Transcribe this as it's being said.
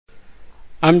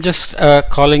I'm just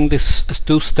calling this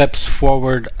two steps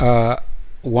forward,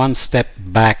 one step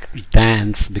back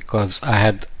dance, because I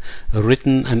had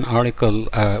written an article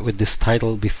with this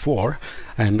title before,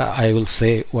 and I will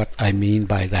say what I mean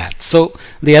by that. So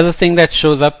the other thing that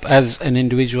shows up as an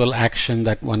individual action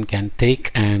that one can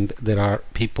take, and there are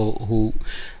people who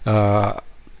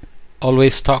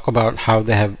always talk about how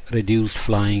they have reduced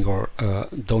flying or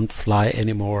don't fly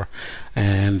anymore,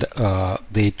 and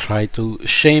they try to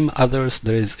shame others.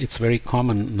 It's very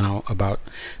common now about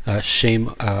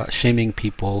shaming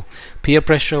people. Peer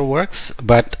pressure works,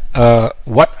 but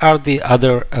what are the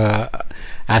other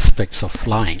aspects of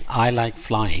flying? I like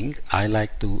flying. I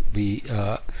like to be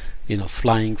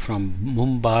flying from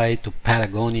Mumbai to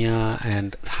Patagonia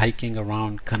and hiking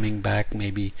around, coming back,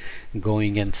 maybe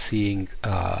going and seeing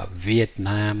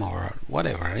Vietnam or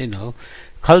whatever,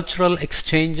 cultural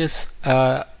exchanges,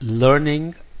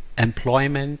 learning,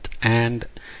 employment, and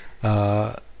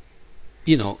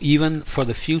even for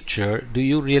the future. Do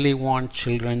you really want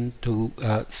children to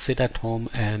sit at home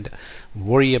and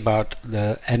worry about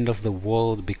the end of the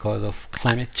world because of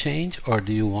climate change, or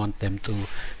do you want them to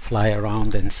fly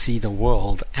around and see the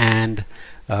world and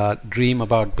dream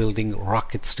about building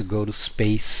rockets to go to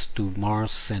space, to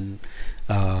Mars and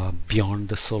beyond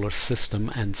the solar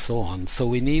system and so on? So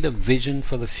we need a vision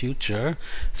for the future.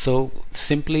 So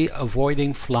simply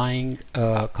avoiding flying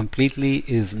completely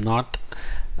is not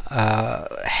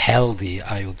healthy,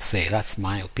 I would say. That's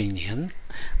my opinion.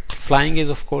 Flying is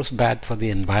of course bad for the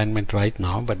environment right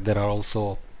now, but there are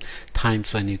also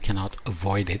times when you cannot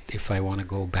avoid it. If I want to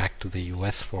go back to the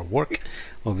US for work,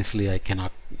 obviously I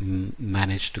cannot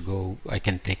manage to go. I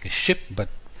can take a ship, but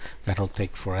that'll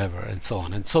take forever, and so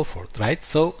on and so forth, right?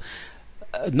 So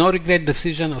no regret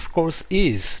decision, of course,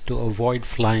 is to avoid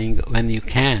flying when you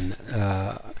can.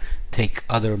 Take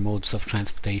other modes of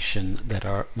transportation that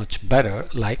are much better,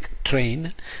 like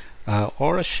train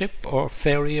or a ship or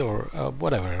ferry or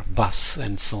whatever, bus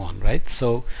and so on, right?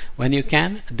 So when you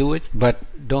can, do it,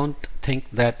 but don't think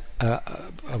that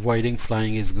avoiding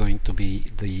flying is going to be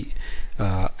the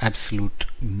absolute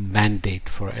mandate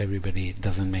for everybody. It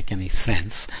doesn't make any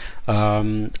sense.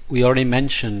 We already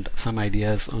mentioned some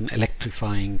ideas on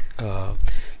electrifying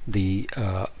the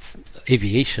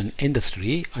aviation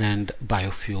industry and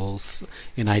biofuels.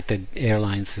 United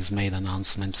Airlines has made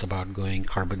announcements about going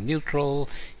carbon neutral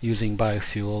using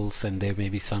biofuels, and there may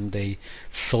be someday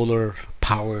solar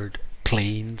powered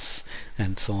planes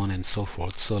and so on and so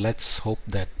forth. So let's hope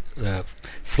that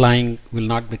flying will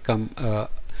not become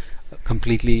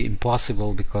completely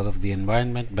impossible because of the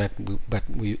environment, but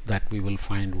we will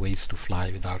find ways to fly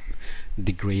without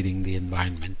degrading the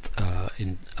environment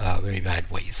in very bad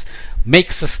ways.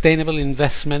 Make sustainable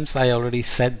investments. I already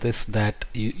said this, that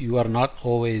you are not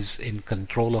always in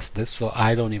control of this, so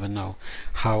I don't even know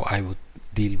how I would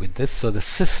deal with this. So the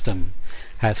system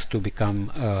has to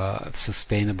become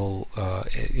sustainable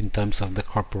in terms of the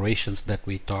corporations that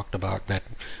we talked about that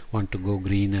want to go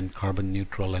green and carbon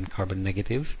neutral and carbon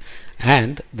negative.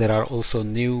 And there are also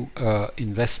new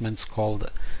investments called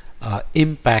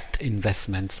impact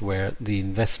investments, where the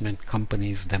investment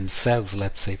companies themselves,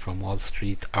 let's say from Wall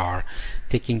Street, are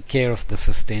taking care of the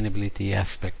sustainability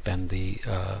aspect and the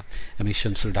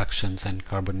emissions reductions and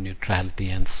carbon neutrality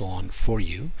and so on for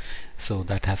you. So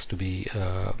that has to be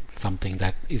something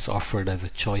that is offered as a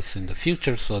choice in the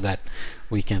future, so that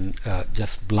we can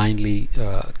just blindly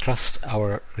trust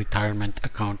our retirement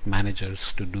account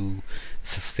managers to do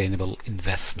sustainable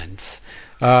investments.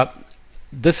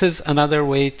 This is another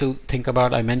way to think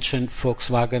about. I mentioned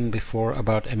Volkswagen before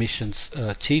about emissions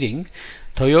cheating.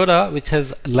 Toyota, which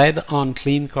has led on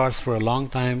clean cars for a long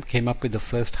time, came up with the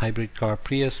first hybrid car,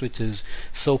 Prius, which is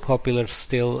so popular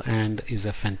still and is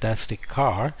a fantastic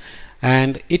car.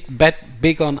 And it bet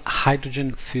big on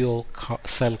hydrogen fuel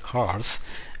cell cars,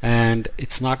 and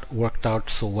it's not worked out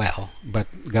so well.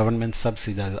 But government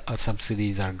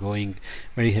subsidies are going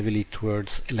very heavily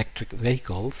towards electric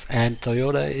vehicles, and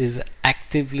Toyota is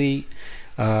actively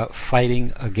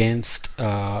fighting against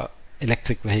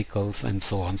electric vehicles and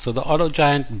so on. So the auto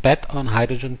giant bet on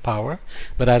hydrogen power,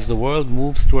 but as the world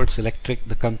moves towards electric,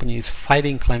 the company is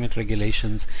fighting climate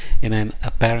regulations in an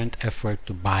apparent effort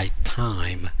to buy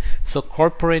time. So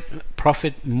corporate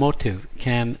profit motive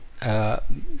can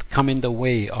come in the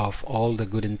way of all the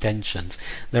good intentions.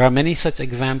 There are many such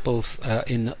examples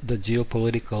in the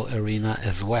geopolitical arena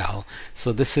as well.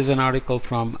 So this is an article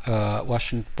from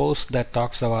Washington Post that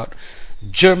talks about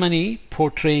Germany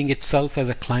portraying itself as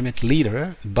a climate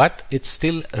leader, but it's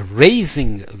still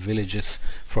raising villages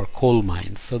for coal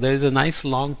mines. So there is a nice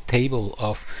long table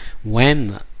of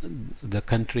when the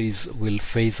countries will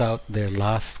phase out their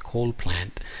last coal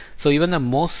plant. So even the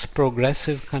most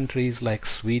progressive countries like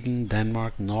Sweden,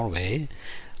 Denmark, Norway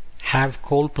have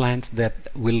coal plants that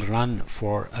will run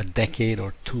for a decade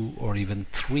or two or even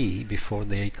three before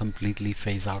they completely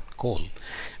phase out coal.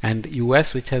 And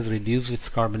US, which has reduced its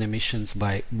carbon emissions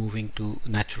by moving to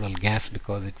natural gas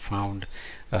because it found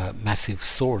a massive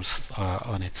source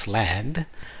on its land,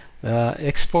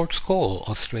 exports coal.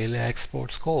 Australia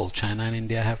exports coal. China and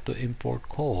India have to import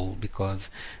coal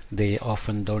because they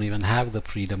often don't even have the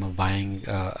freedom of buying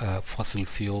fossil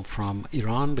fuel from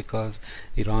Iran, because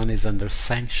Iran is under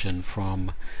sanction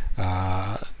from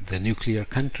the nuclear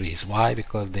countries. Why?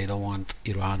 Because they don't want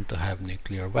Iran to have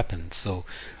nuclear weapons. So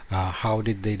how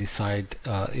did they decide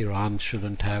Iran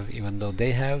shouldn't have, even though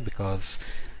they have? Because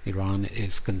Iran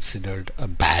is considered a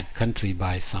bad country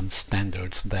by some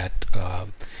standards that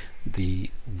the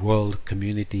world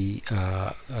community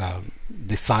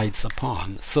decides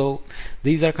upon. So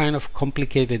these are kind of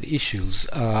complicated issues.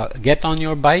 Get on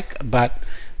your bike, but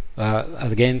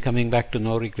again, coming back to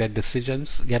no regret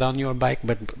decisions, get on your bike,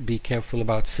 but be careful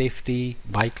about safety,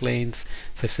 bike lanes,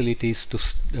 facilities to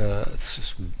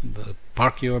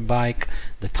park your bike,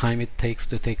 the time it takes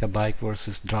to take a bike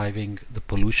versus driving, the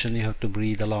pollution you have to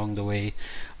breathe along the way,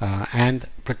 and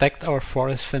protect our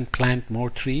forests and plant more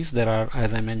trees. There are,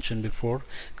 as I mentioned before,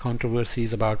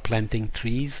 controversies about planting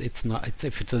trees. It's not,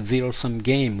 if it's a zero-sum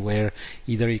game where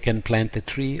either you can plant a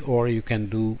tree or you can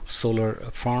do solar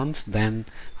farms, then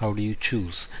how do you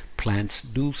choose? Plants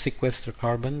do sequester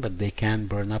carbon, but they can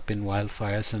burn up in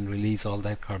wildfires and release all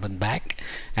that carbon back,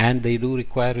 and they do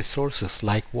require resources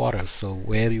like water. So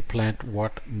where you plant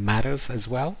what matters as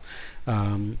well.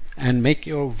 And make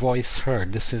your voice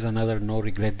heard. This is another no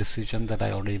regret decision that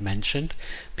I already mentioned.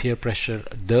 Peer pressure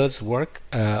does work.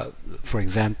 For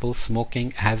example,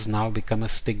 smoking has now become a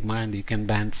stigma, and you can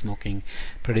ban smoking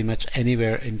pretty much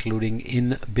anywhere, including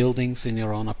in buildings, in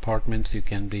your own apartments. You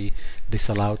can be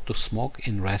disallowed to smoke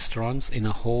in restaurants, in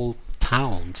a whole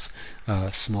towns.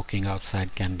 Smoking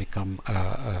outside can become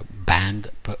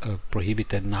banned,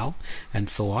 prohibited now, and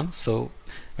so on. So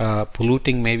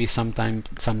polluting maybe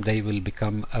someday will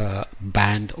become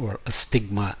banned or a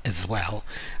stigma as well.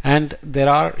 And there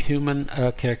are human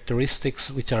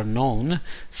characteristics which are known.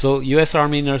 So US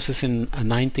Army nurses in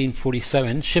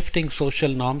 1947, shifting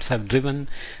social norms have driven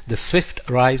the swift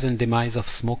rise and demise of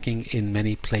smoking in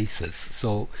many places.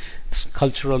 So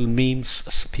cultural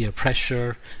memes, peer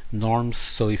pressure, norms.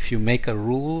 So if you make a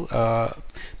rule,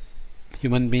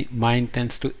 human mind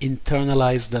tends to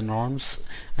internalize the norms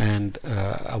and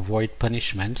avoid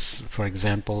punishments. For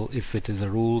example, if it is a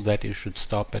rule that you should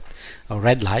stop at a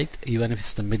red light, even if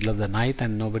it's the middle of the night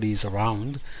and nobody is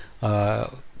around,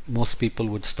 most people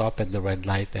would stop at the red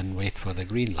light and wait for the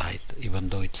green light, even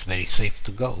though it's very safe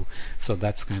to go. So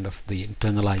that's kind of the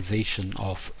internalization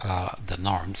of the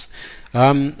norms.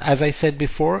 As I said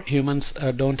before, humans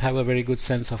don't have a very good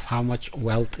sense of how much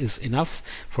wealth is enough.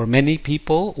 For many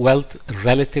people, wealth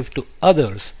relative to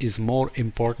others is more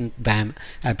important than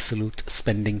absolute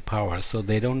spending power. So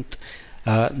they don't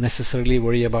necessarily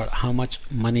worry about how much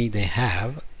money they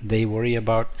have. They worry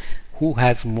about who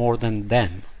has more than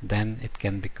them. Then it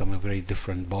can become a very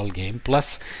different ball game.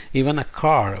 Plus, even a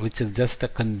car, which is just a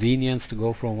convenience to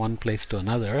go from one place to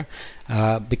another,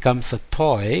 becomes a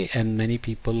toy. And many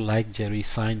people like Jerry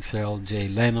Seinfeld, Jay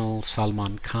Leno,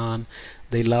 Salman Khan,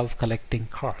 they love collecting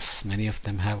cars. Many of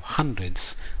them have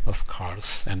hundreds of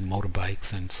cars and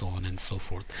motorbikes and so on and so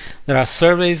forth. There are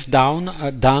surveys done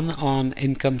on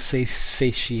income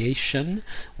satiation.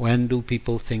 When do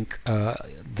people think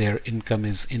their income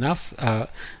is enough?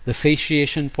 The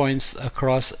satiation points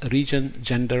across region,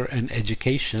 gender, and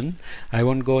education. I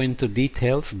won't go into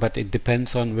details, but it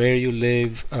depends on where you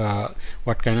live,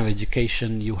 what kind of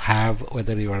education you have,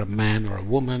 whether you are a man or a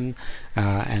woman,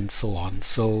 and so on.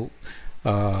 So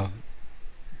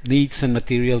needs and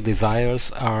material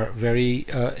desires are very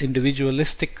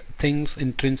individualistic things,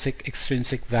 intrinsic,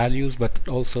 extrinsic values, but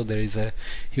also there is a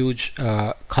huge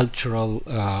cultural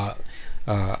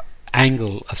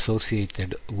angle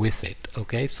associated with it.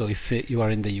 Okay, so if you are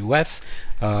in the US,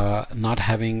 not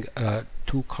having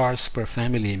 2 cars per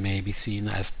family may be seen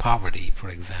as poverty, for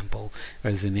example,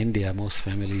 whereas in India most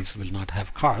families will not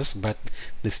have cars, but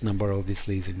this number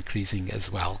obviously is increasing as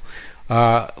well.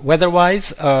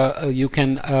 Weather-wise, you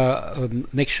can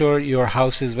make sure your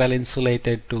house is well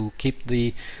insulated to keep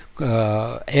the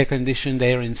air conditioned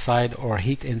air inside or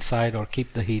heat inside or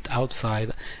keep the heat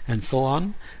outside and so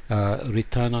on.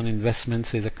 Return on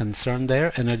investments is a concern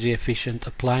there. Energy efficient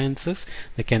appliances,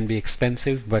 they can be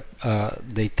expensive, but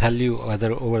they tell you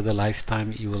whether over the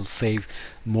lifetime you will save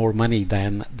more money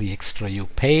than the extra you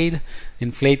paid.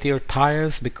 Inflate your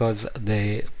tires because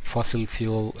the fossil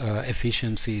fuel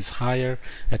efficiency is higher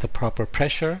at a proper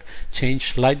pressure.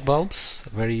 Change light bulbs,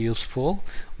 very useful.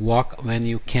 Walk when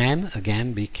you can,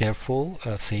 again be careful,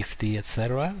 safety,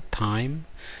 etc. Time,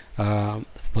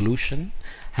 pollution.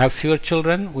 Have fewer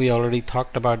children, we already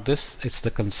talked about this. It's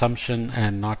the consumption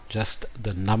and not just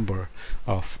the number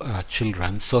of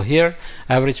children. So here,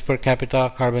 average per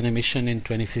capita carbon emission in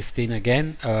 2015,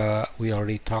 again, we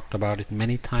already talked about it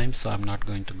many times, so I'm not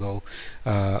going to go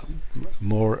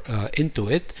more into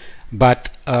it.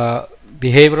 But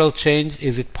behavioral change,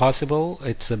 is it possible?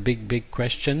 It's a big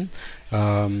question.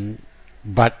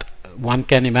 But one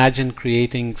can imagine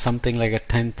creating something like a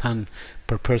 10-ton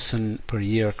per person per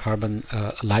year carbon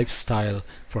lifestyle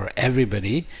for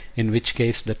everybody, in which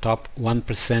case the top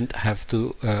 1% have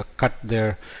to cut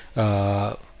their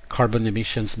carbon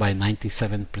emissions by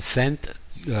 97%,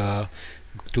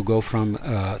 to go from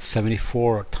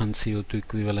 74 ton CO2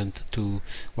 equivalent to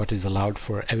what is allowed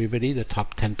for everybody. The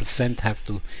top 10% have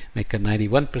to make a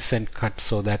 91% cut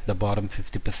so that the bottom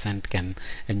 50% can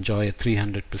enjoy a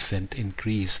 300%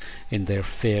 increase in their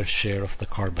fair share of the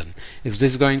carbon. Is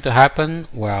this going to happen?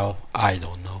 Well, I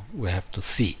don't know. We have to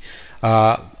see.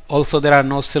 Also, there are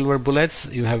no silver bullets.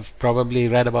 You have probably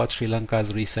read about Sri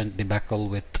Lanka's recent debacle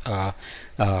with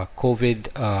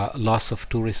COVID, loss of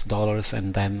tourist dollars,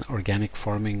 and then organic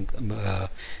farming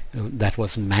that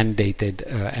was mandated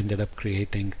ended up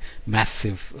creating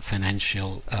massive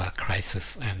financial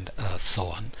crisis and so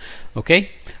on. Okay.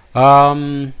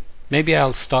 Maybe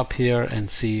I'll stop here and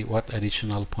see what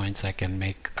additional points I can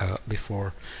make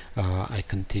before I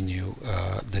continue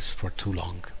this for too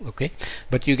long. Okay,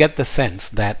 but you get the sense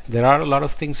that there are a lot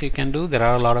of things you can do. There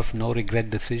are a lot of no regret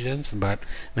decisions, but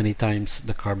many times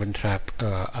the carbon trap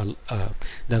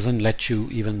doesn't let you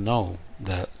even know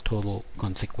the total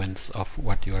consequence of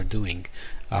what you are doing,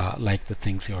 like the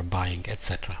things you are buying,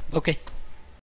 etc. Okay.